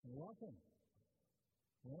welcome.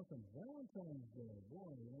 Welcome. Valentine's Day.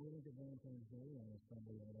 Boy, we look at Valentine's Day on a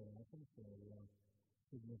Sunday night at Athens, so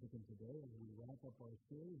significant today as we wrap up our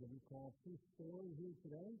series that we call True Story here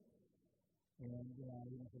today. And,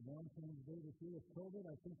 for Valentine's Day this year with COVID,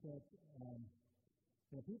 I think that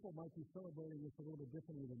people might be celebrating this a little bit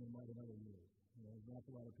differently than they might in other years. There's not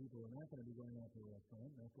a lot of people who are not going to be going out to a restaurant,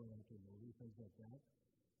 not going out to a movie, things like that.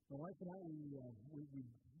 My wife and I, we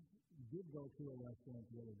did go to a restaurant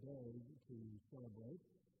the other day to celebrate.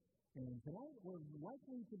 And tonight we're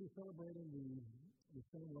likely to be celebrating the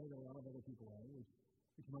same way that a lot of other people are, which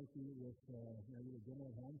might be with either dinner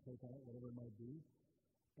at home, takeout, whatever it might be,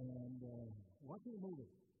 and watching a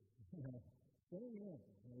movie. Staying in.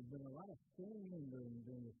 There's been a lot of staying in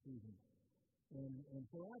during this season. And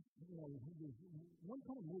for us, there's one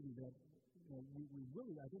kind of movie that we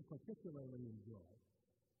really, I think, particularly enjoy.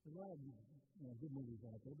 There's a lot of good movies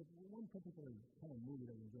out there, but one particular kind of movie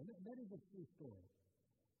that we enjoy, and that is a true story.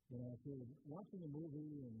 If you're watching a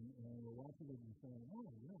movie and we're watching it and saying,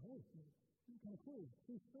 hey, it's kind of cool, it's a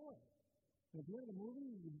true story. And at the end of the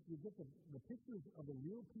movie, you get the pictures of the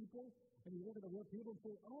real people, and you look at the real people and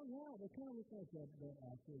say, oh, yeah, they kind of look like that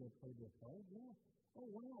actor that played their part. Yeah. Oh,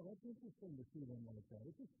 wow, that's interesting to see them like that.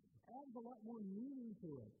 It just adds a lot more meaning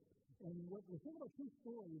to it. And what the thing about true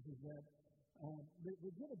stories is that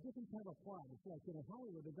they get a different kind of plot. It's like in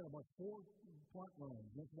Hollywood, they've got about 4 plot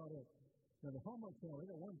lines. That's about it. Now, the Hallmark Channel, they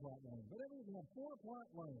got 1 plot line. But everything has 4 plot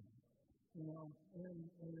lines. And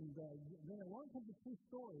then along comes a true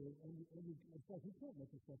story, and it's like you can't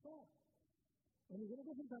make this stuff up. And you get a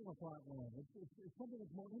different kind of plot line. It's something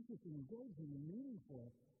that's more interesting, engaging, and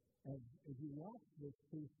meaningful as you watch this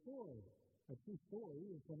true story. A true story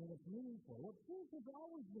is something that's meaningful. Well, truth has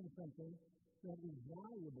always been something that is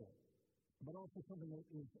valuable, but also something that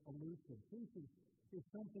is elusive. Truth is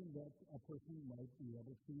something that a person might be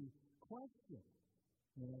able to question.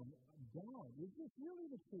 God, is this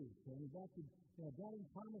really the truth? And back to doubting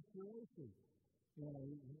Thomas Gerasi,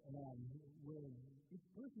 where each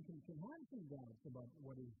person can have some doubts about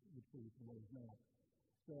what is the truth and what is not.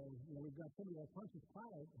 So, we've got somebody like Pontius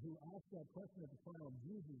Pilate who asked that question at the trial of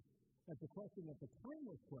Jesus. That's a question that's a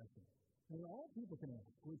timeless question. And all people can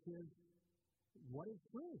ask, which is, what is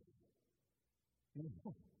truth?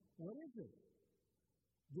 What is it?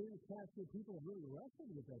 During this past year, people have really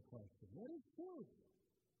wrestled with that question. What is truth?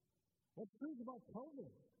 What's truth about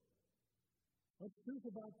COVID? What's truth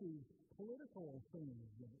about these political things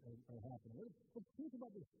that are happening? What's truth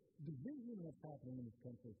about this division that's happening in this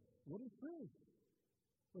country? What is truth?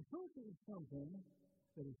 The truth is something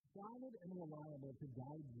that is solid and reliable to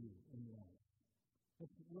guide you in life.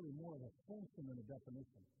 That's really more of a function than a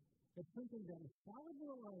definition. It's something that is solid and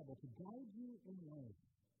reliable to guide you in life.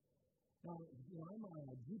 Now, I'm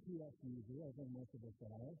a GPS user, I think most of us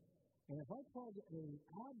are, and if I plug an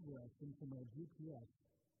address into my GPS,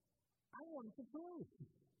 I want the truth.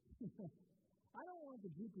 I don't want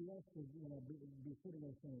the GPS to be sitting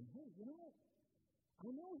there saying, hey, I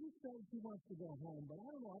know he says he wants to go home, but I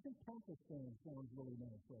don't know, I think Pakistan sounds really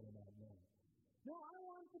nice right about now. No, I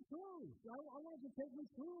want the truth. I want it to take me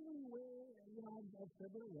truly where I've said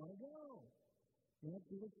that I want to go. And that's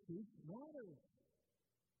what truth matters.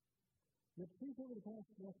 Yet truth over the past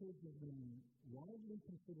decades has been widely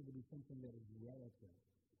considered to be something that is relative.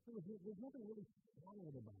 There's nothing really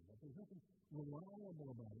solid about it. There's nothing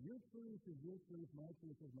reliable about it. Your truth is your truth, my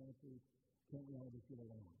truth is my truth. Can't we all just get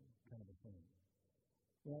along? Kind of a thing.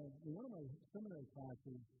 Well, in one of my seminary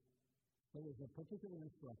classes, there was a particular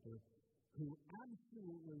instructor who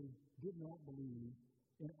absolutely did not believe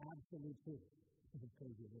in absolute truth. It's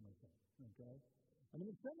crazy, isn't it? Okay? I mean,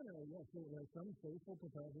 in seminary, yes, there are some faithful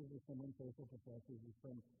professors, there's some unfaithful professors, there's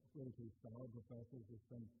some really pretty solid professors, there's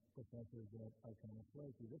some professors that are kind of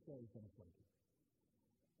flaky. This guy is kind of flaky.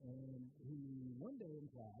 And one day in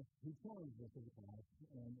class, he challenged us as a class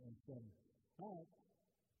and said, all right,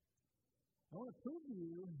 I want to prove to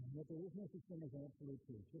you that there is no such thing as absolute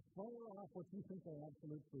truth. Just fire off what you think are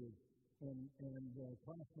absolute truths. And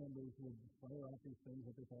class members would fire off these things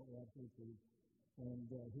that they thought were absolute truths. And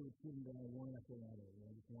he would shoot them down one after another,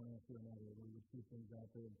 just one after another. We would shoot things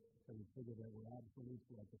out there that we figured that were absolutes,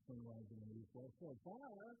 like the sunrise and the east. Well,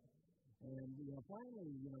 fire! And,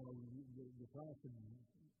 finally, the class had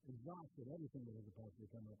exhausted everything that was supposed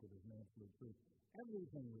to come up with as an absolute truth.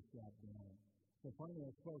 Everything was shot down. So finally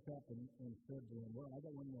I spoke up and said to him, well, I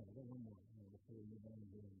got one more, before we move on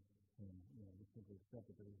and just simply accept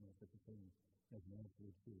that there is no such a thing as an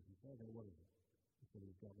absolute truth. He said, okay, what is it? He said,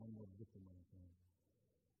 we've got one more victim on his hands.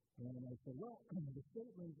 And I said, well, the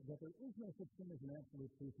statement that there is no such thing as an absolute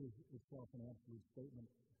truth is itself an absolute statement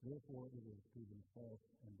Therefore, it is proven false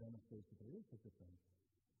and demonstrates that there is such a thing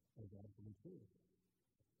as absolute truth.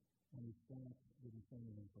 And he stopped, didn't say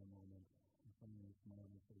anything for a moment, and finally smiled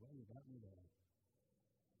and said, well, you got me there.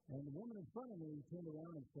 And the woman in front of me turned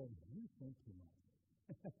around and said, you think too much.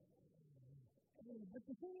 But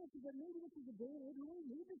the thing is that maybe this is a day and age where we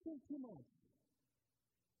need to think too much.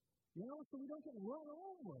 You know, so we don't get run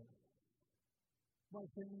over by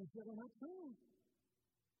things that are not true.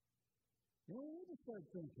 You know, we need to start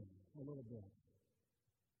thinking a little bit.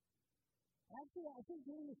 Actually, I think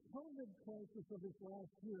during this COVID crisis of this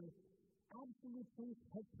last year, absolute truth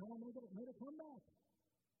has kind of made a comeback.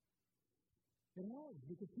 It has,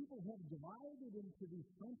 because people have divided into these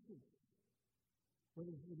trenches. Where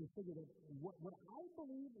they figure that what I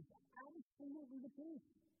believe is absolutely the truth.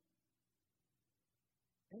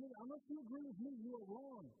 And unless you agree with me, you are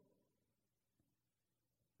wrong.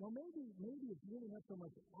 Now, maybe it's really not so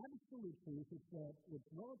much absolute truth, it's that it's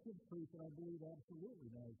relative truth that I believe absolutely.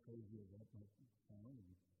 Now, as crazy as that might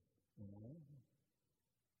sound,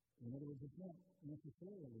 in other words, it's not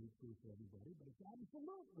necessarily true for everybody, but it's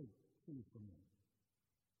absolutely true for me.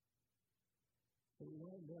 So we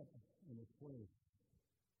wind up in this place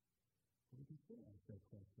where we can still ask that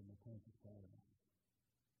question, the conscious paradox.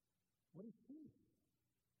 What is truth?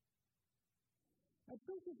 Now,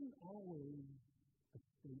 truth isn't always a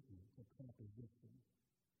statement, a proposition,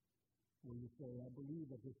 where you say, I believe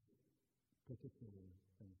that this particular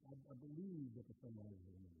thing, I believe that the sunrise is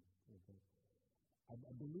in me. Okay?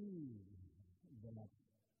 I believe that,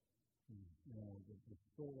 the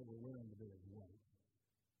store we're wearing today is white.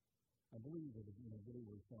 I believe that, today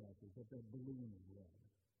we're salad, that balloon is red.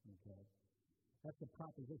 Okay? That's a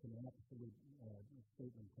proposition, an absolute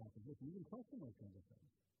statement proposition. You can question those kinds of things.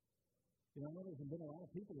 I know there's been a lot of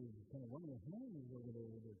people who kind of run their hands over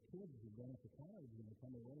their kids who've gone to college and they're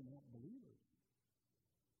kind of really not believers.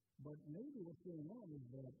 But maybe what's going on is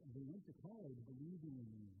that they went to college believing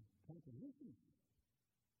in propositions,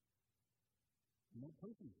 not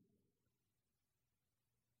persons.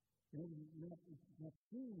 Not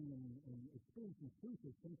seeing and experiencing truth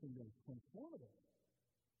as something that is transformative,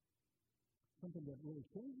 something that really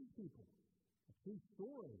changes people, a true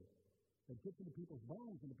story that gets into people's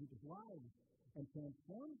minds, into people's lives, and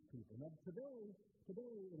transforms people. Now, today,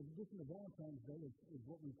 in addition to Valentine's Day, is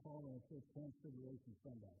what we call in our church Transfiguration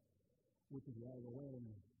Sunday, which is why we're wearing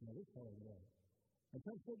this color today. And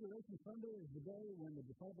Transfiguration Sunday is the day when the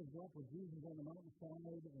disciples go up with Jesus on the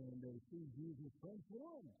mountainside and they see Jesus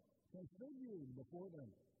transfigured before them.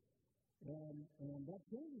 And that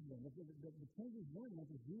changes them. The changes them, not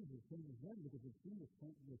just Jesus, changes them because they've seen this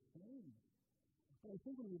change. But I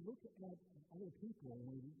think when we look at other people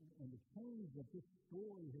and the change that this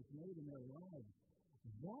story has made in their lives,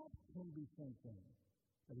 that can be something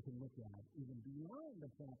that we can look at even beyond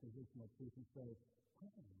the proposition of truth and say,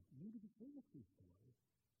 maybe this is a true story.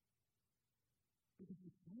 Because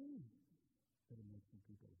the change that it makes in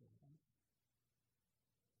people's lives.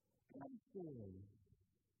 God's story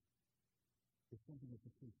is something that's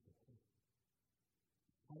a true story.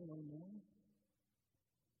 How do I know?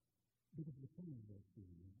 Because of the change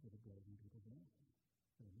that it does in people's lives.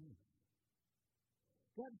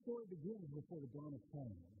 God's story begins before the dawn of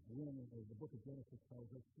time. When the book of Genesis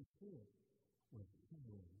tells us the Spirit was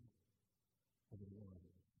hovering over the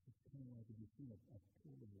waters. It's kind of like if you see a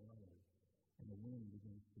pool of water and the wind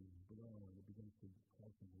begins to blow and it begins to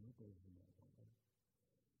cause some ripples in that water.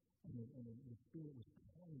 And the Spirit was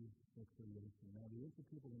poised for creation. Now, the ancient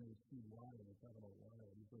people, when they would see water, they thought about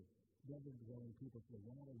water. These were desert-dwelling people, so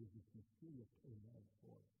water was this mysterious chaotic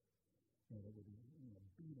force. That would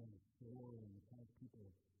beat on the shore and cause people,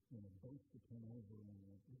 boats to turn over, and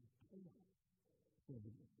it was chaos. So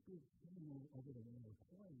the Spirit came over the water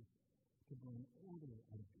twice to bring order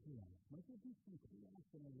out of chaos. Might there be some chaos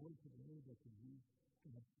in our world today that could use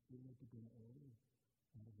God's Spirit to bring order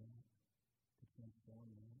out of that, to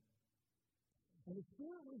transform that? And the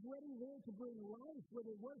Spirit was ready there to bring life where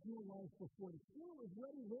there was no life before. The Spirit was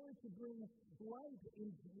ready there to bring light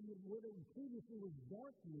into where there previously was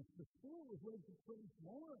darkness. The Spirit was ready to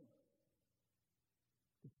transform,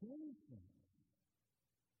 to change things.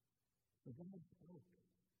 So God spoke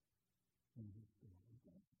in His story.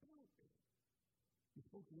 God spoke. He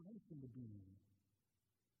spoke life into being.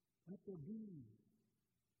 Let there be.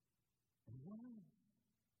 And why?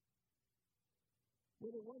 Where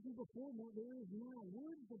there wasn't before, there is now.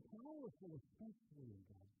 Words are powerful, especially in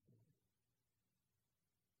God's story.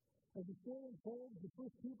 As the story unfolds, the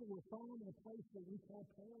first people were found in a place that we call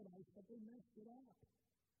paradise, but they messed it up.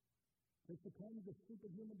 They succumbed to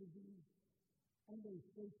superhuman disease. And they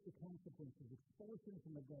face the consequences: expulsion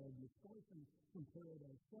from the garden, expulsion from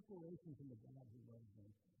paradise, separation from the God who loves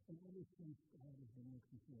them. And ever since, God has been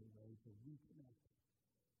looking for a way to reconnect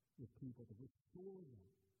with people, to restore them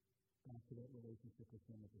back to that relationship with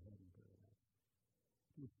Him that they had in paradise.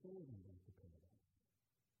 To restore them back to paradise.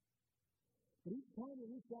 But each time they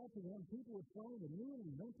reached out to them, people would find a new and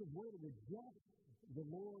inventive way to reject the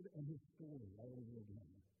Lord and His story all over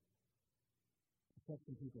again. Set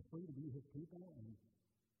some people free to be His people, and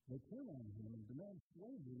they turn on Him and demand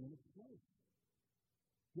slavery in its place.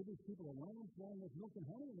 Give these people a lamb flowing with milk and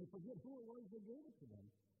honey, and they forget who it was that gave it to them.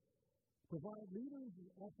 Provide leaders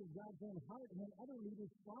after God's own heart, and then other leaders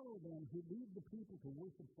follow them who lead the people to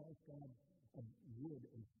worship false gods of wood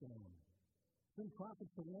and stone. Send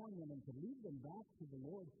prophets to warn them and to lead them back to the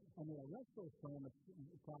Lord, and they arrest those prophets,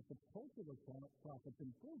 torture those prophets,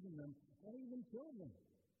 imprison them, and even kill them.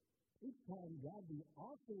 Each time, God, the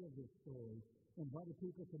author of this story, invited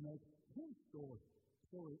people to make His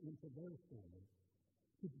story into their story.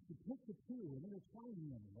 To pick the two and intertwine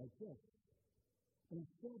them like this. And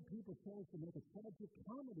instead, people chose to make a tragic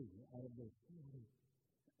comedy out of this story.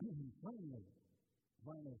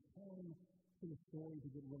 Finally, time to the story to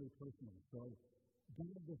get really personal. So,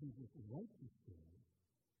 God doesn't just write the story,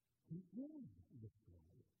 He is the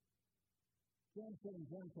story. John said in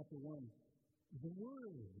John chapter 1, the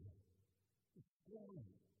Word, the story,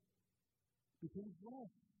 became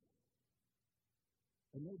flesh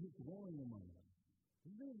and made His dwelling among us,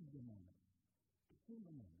 lived among us, came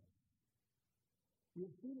among us. We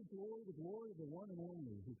have seen His glory, the glory of the one and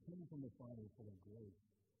only who came from the Father full of grace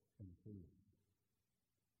and truth.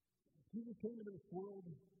 Jesus came into this world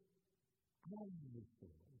as the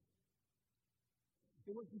story.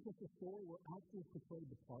 It wasn't just a story where actors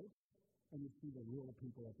portrayed the parts and you see the real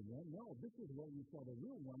people at the end. No, this is where you saw the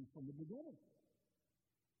real ones from the beginning.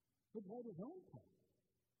 He played His own part.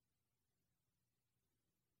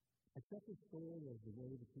 Accept the story as the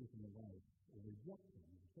way, the truth, and the life, or reject Him.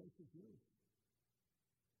 The choice is yours.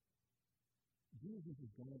 Jesus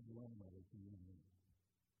is God's love letter to you and me.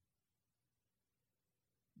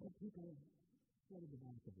 But people said at the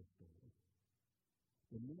back of the story,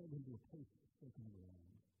 they nailed Him to a post sticking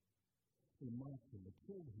around. They mocked Him, they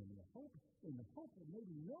killed Him in the hope that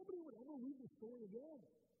maybe nobody would ever read the story again.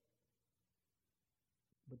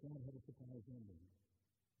 But God had a surprise ending.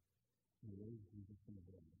 He raised Jesus from the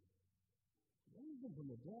dead. Raised Him from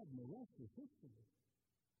the dead, and the rest is history.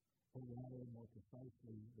 Or rather, more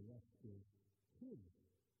precisely, the rest is His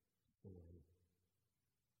story.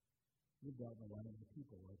 You've got the lives of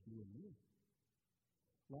people like you and me.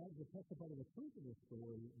 Lives that testify to the truth of this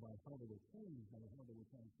story by how they were changed, by how they were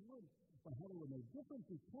transformed, by how they were made different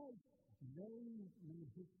because they made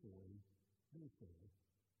His story their story.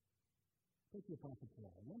 Take the Apostle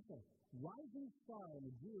Paul. Once a rising star in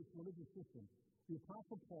the Jewish religious system, the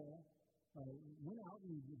Apostle Paul went out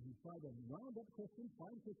and he tried to round up Christians,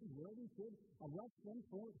 find Christians wherever he could, arrest them,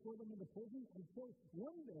 throw them into prison, until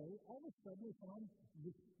one day, all of a sudden, we found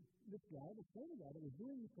this guy, the same guy that was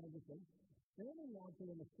doing these kinds of things, standing out there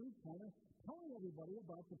in the street corner, telling everybody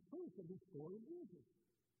about the truth of this story of Jesus.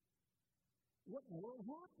 What more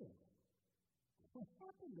happened? What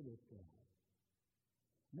happened to this guy?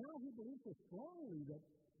 Now he believes so strongly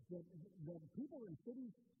that people in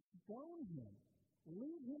cities stone him,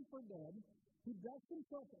 leave him for dead. He dusts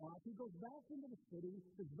himself off. He goes back into the city,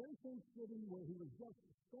 this very same city where he was just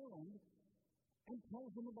stoned, and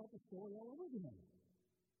tells them about the story all over again.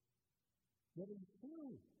 That is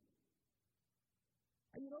true.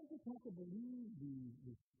 And you don't just have to believe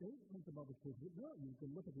the statements about the truth. No, you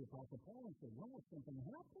can look at the Apostle Paul and say, wow, something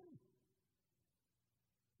happened.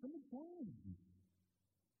 Something changed.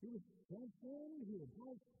 He was transformed here.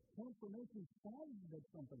 Paul's transformation says that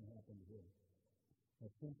something happened here. That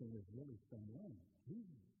something is really someone.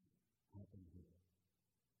 Jesus happened here.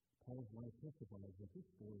 Paul's life testifies that this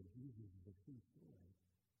story of Jesus is a true story.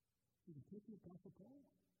 You can take the Apostle Paul,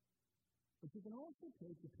 but you can also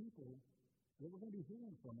take the people that we're going to be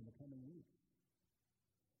hearing from in the coming weeks.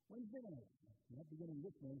 Wednesday night, not beginning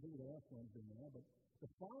this Wednesday, the last Wednesday now, but the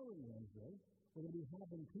following Wednesday, we're going to be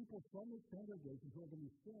having people from this congregation who are going to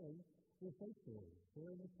be sharing their faith stories,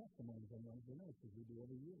 sharing their testimonies on Wednesday nights, as we do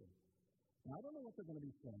every year. Now, I don't know what they're going to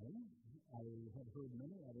be saying. I have heard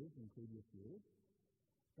many others in previous years,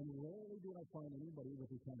 and rarely do I find anybody with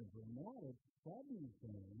the kind of dramatic, sudden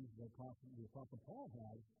things that the Apostle Paul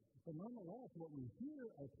has. But nonetheless, what we hear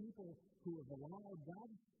are people who have allowed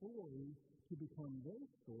God's story to become their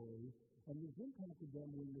story And it's impacted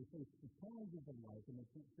them when they face the challenges of life, and they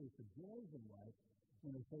face the joys of life,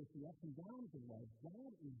 when they face the ups and downs of life.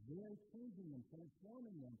 God is there changing them,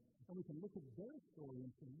 transforming them. And we can look at their story and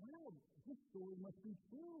say, wow, this story must be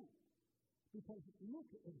true. Because look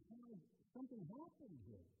at how something happened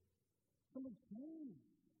here. Something changed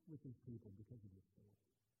with these people because of this story.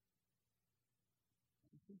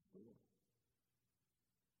 It's a true story.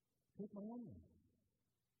 Take my own life.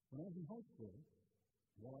 When I was in high school,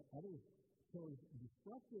 while others chose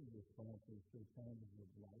destructive responses to the challenges of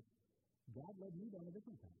life, God led me down a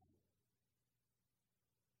different path.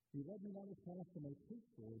 He led me down this path to make his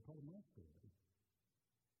story part of my story.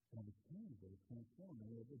 And I was changed, I was transformed.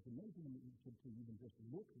 And it's amazing to even just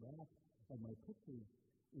look back at my pictures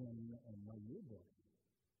in my yearbook.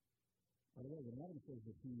 By the way, when Adam says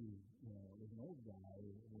that he was an old guy,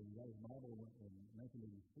 when he got his Bible in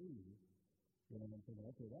 1983, and I'm thinking,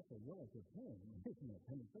 okay, that's a relative term, isn't it?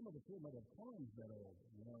 I mean, some of us here might have clones that old,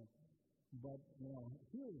 But,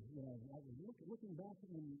 here, I was looking back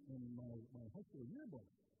in my high school yearbook,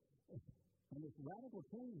 and this radical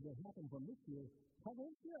change that happened from this year, how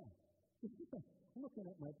old is that? Looking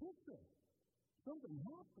at my picture. Something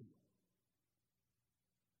happened.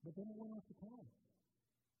 But then I went off to college.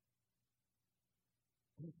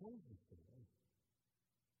 And I closed the story.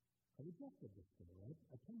 I rejected the story.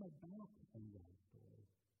 I turned my back on God's story.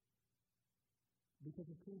 Because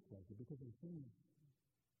of peer pressure, because of things,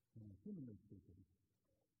 humanly speaking,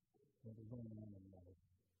 that were going on in life.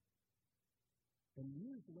 And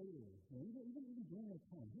years later, even during that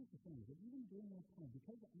time, here's the thing, that even during that time,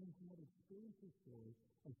 because I had experienced this story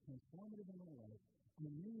as transformative in my life, I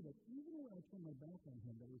knew that even when I turned my back on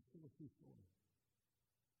him, there was still a true story.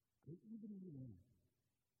 I even knew that.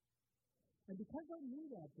 And because I knew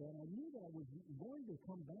that then, I knew that I was going to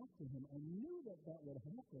come back to him. I knew that that would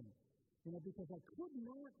happen. Because I could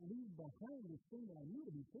not leave behind this thing that I knew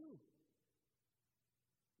to be true.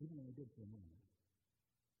 Even though I did for a moment.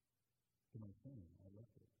 To my shame, I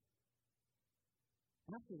left it.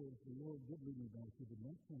 Afterwards, the Lord did lead me back. He did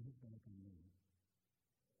not turn his back on me.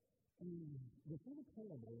 And this little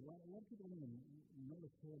parable, a lot of people don't even know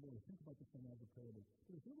this parable or think about this thing as a parable.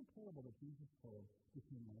 But this little parable that Jesus told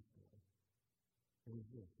became my story. It was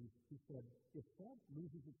this. He said, if salt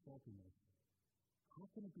loses its saltiness, how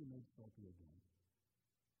can it be made salty again?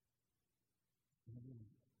 And I mean,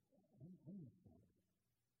 I'm not salt.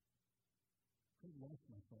 I've lost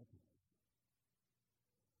my saltiness.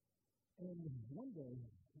 And one day,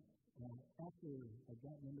 after I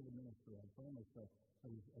got into the ministry, I found myself,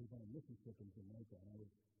 I was on a mission trip in Jamaica, and I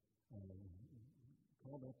was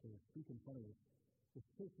called up to speak in front of this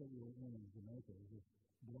church that we were in Jamaica. It was this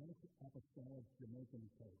Black Apostolic Jamaican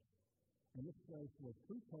church. And this place was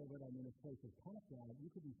pre-COVID. I mean, this place was packed out.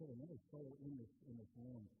 You couldn't put another soul in this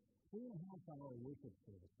room. 3.5-hour worship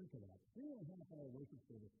service. Think of that. 3.5-hour worship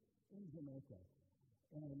service in Jamaica.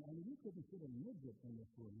 And I mean, you couldn't fit a midget in this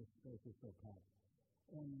room. This place was so packed.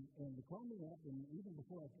 And they called me up, and even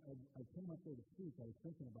before I came up there to speak, I was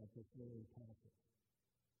thinking about this very passage.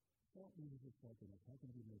 Salt loses its saltiness. How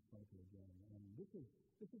can it be made salty again? And this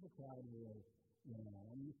is a crowd where,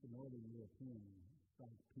 I'm used to Northern European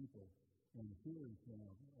style people, and hearing,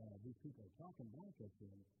 these people talking back at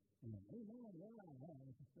you, and amen,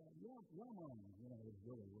 yeah, mom, it's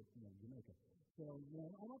really, Jamaica. So,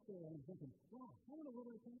 I'm up there and I'm thinking, wow, how in the world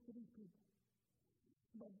do I talk to these people?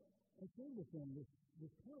 But I shared with them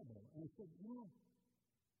this parable, and I said,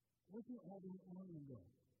 wasn't all the long ago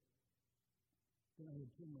that I had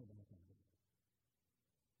turned my back on it?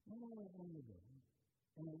 Not all that long ago.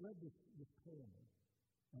 And I read this parable,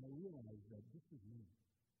 and I realized that this is me.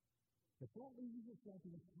 If salt loses its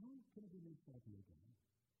saltiness, how can it be made salty again?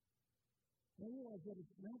 And I realized that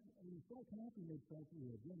it's not, salt cannot be made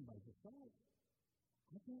salty again by the salt.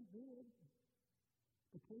 I can't do it.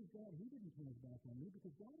 But praise God, he didn't turn his back on me,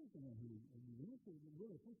 because God is the one who, the answer,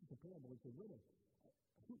 really, this is a parable, it's a riddle.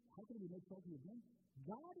 How can it be made salty again?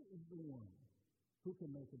 God is the one who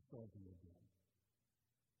can make it salty again.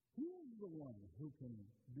 He is the one who can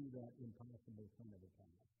do that impossible kind of a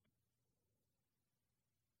task.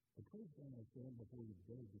 But praise God, I stand before you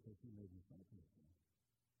today because he made me salty again.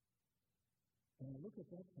 And I look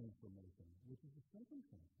at that transformation, which is the second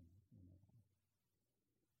transformation in my life,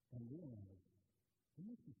 and realize there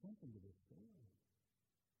must be something to this story.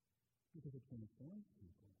 Because it transforms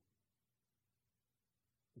people.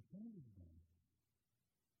 It changes them.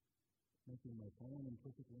 Making my fine and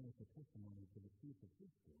perfect life a testimony to the truth of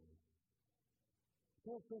his story.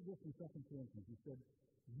 Paul said this in 2 Corinthians. He said,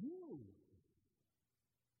 You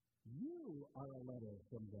are a letter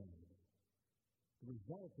from God, the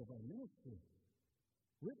result of our ministry.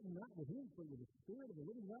 written not with ink, but with the Spirit of the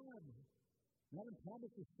living God, not in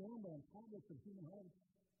tablets of stone, but on tablets of human hearts.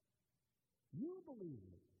 You believe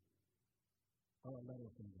it, are a letter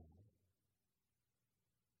from God.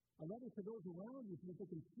 A letter to those around you so that they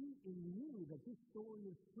can see in you that this story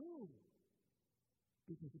is true.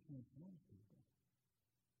 Because it transforms people.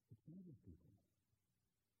 It changes people.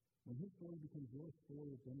 When his story becomes your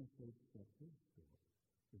story, it demonstrates that his story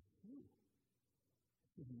is true.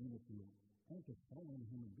 It doesn't mean that you aren't a fallen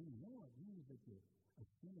human being. No, it means that you're a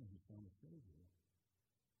sinner who found a Savior.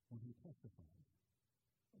 When he testifies,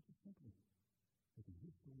 that's just simply making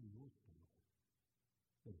his story your story.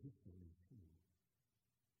 That his story is true.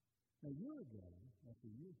 Now, a year ago, after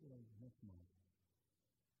years ago next month,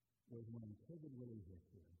 was when COVID really hit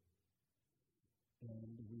here.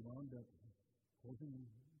 And we wound up closing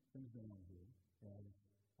things down here, as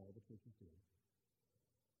all the churches did.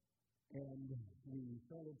 And we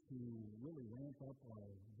started to really ramp up our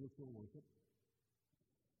virtual worship.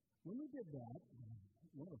 When we did that,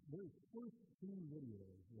 one of the very first theme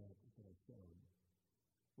videos that I showed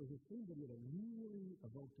was a theme video that really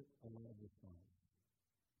evoked a lot of response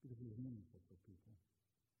because it was meaningful for people.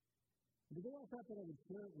 And today I thought that I would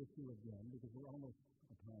share it with you again because we're almost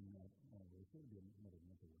upon that anniversary. It'll be another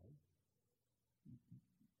month away.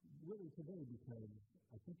 Really today because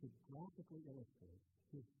I think it graphically illustrates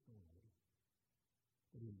his story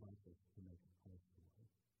that he invites us to make our story.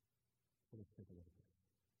 So let's take a look at it.